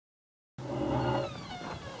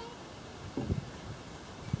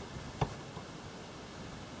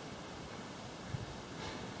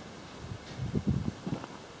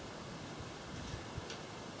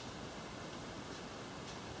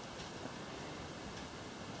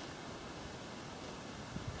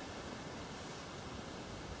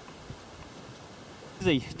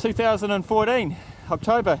2014,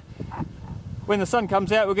 October. When the sun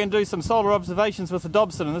comes out, we're going to do some solar observations with the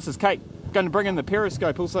Dobson, and this is Kate going to bring in the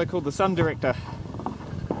periscope, also called the sun director.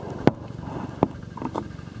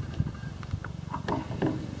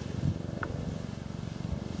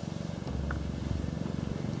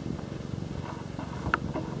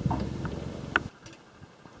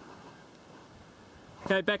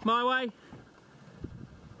 Okay, back my way.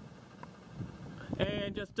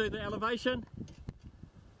 And just do the elevation.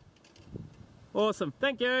 Awesome,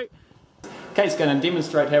 thank you. Kate's going to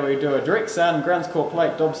demonstrate how we do a direct sun ground core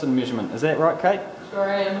plate Dobson measurement. Is that right, Kate? Sure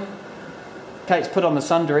am. Kate's put on the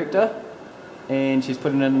sun director and she's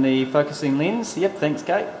putting in the focusing lens. Yep, thanks,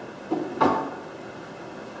 Kate.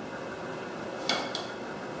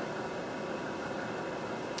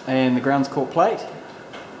 And the ground core plate.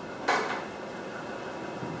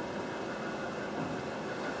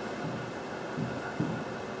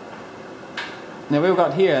 Now what we've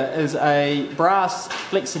got here is a brass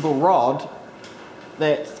flexible rod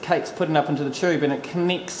that Kate's putting up into the tube, and it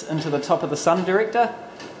connects into the top of the sun director.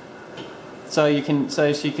 So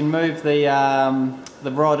she can move the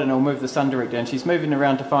rod and it'll move the sun director, and she's moving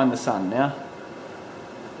around to find the sun now.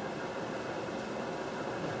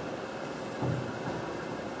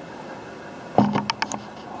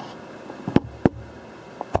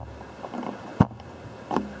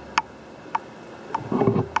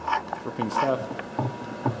 Dripping stuff.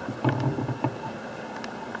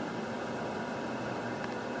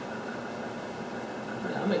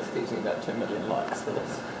 I'm expecting about 2 million likes for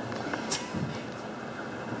this.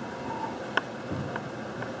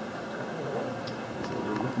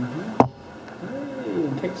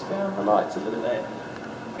 Hey, Kate's found the lights, look at that.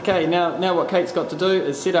 Okay, now what Kate's got to do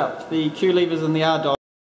is set up the Q levers and the R dial.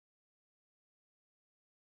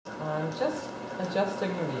 I'm just adjusting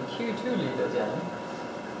the Q2 lever down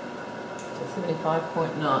to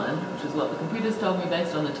 75.9, which is what the computer's told me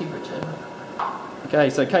based on the temperature. Okay,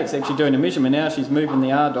 so Kate's actually doing a measurement now. She's moving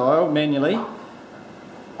the R dial manually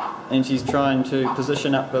and she's trying to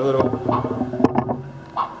position up the little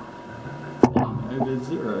thing over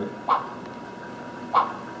 0.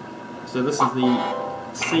 So this is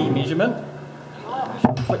the C measurement.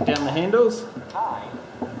 Flick down the handles.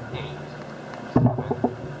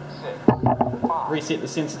 Reset the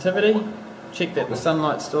sensitivity. Check that the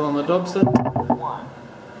sunlight's still on the Dobson.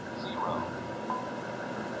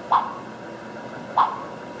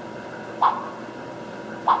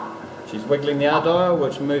 She's wiggling the R dial,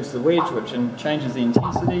 which moves the wedge, which changes the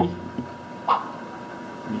intensity.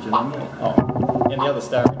 Oh, and the other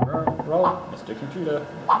star in roll, Mr. Computer.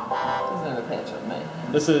 Doesn't have a patch on me.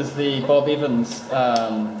 This is the Robert Evans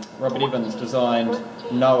designed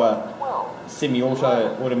NOAA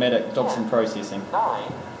semi-auto automatic Dobson processing.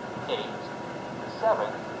 9, 8,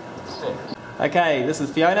 7, 6. Okay, this is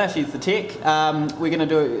Fiona. She's the tech. We're going to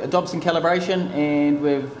do a Dobson calibration,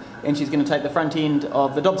 and she's going to take the front end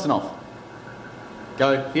of the Dobson off.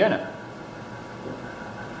 Go, Fiona.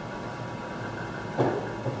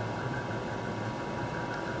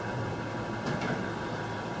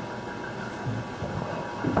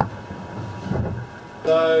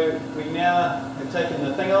 So we now have taken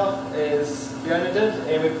the thing off as Fiona did,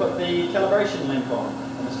 and we've put the calibration lamp on.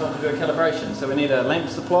 And it's time to do a calibration. So we need a lamp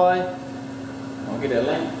supply. I'll get a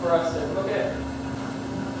lamp for us to have a look at.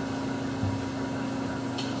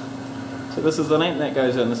 So this is the lamp that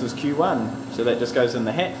goes in. This is Q1. So that just goes in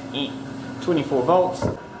the hat. 24 volts.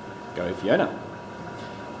 Go, Fiona.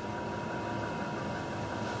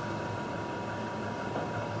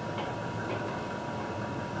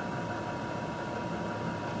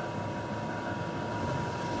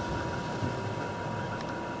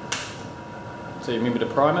 So you remember to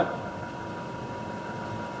prime it.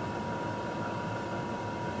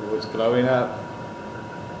 Oh, it's glowing up.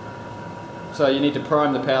 So you need to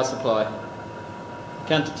prime the power supply.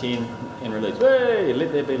 Count to 10 and release. Hey,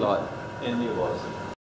 let there be light. And there was.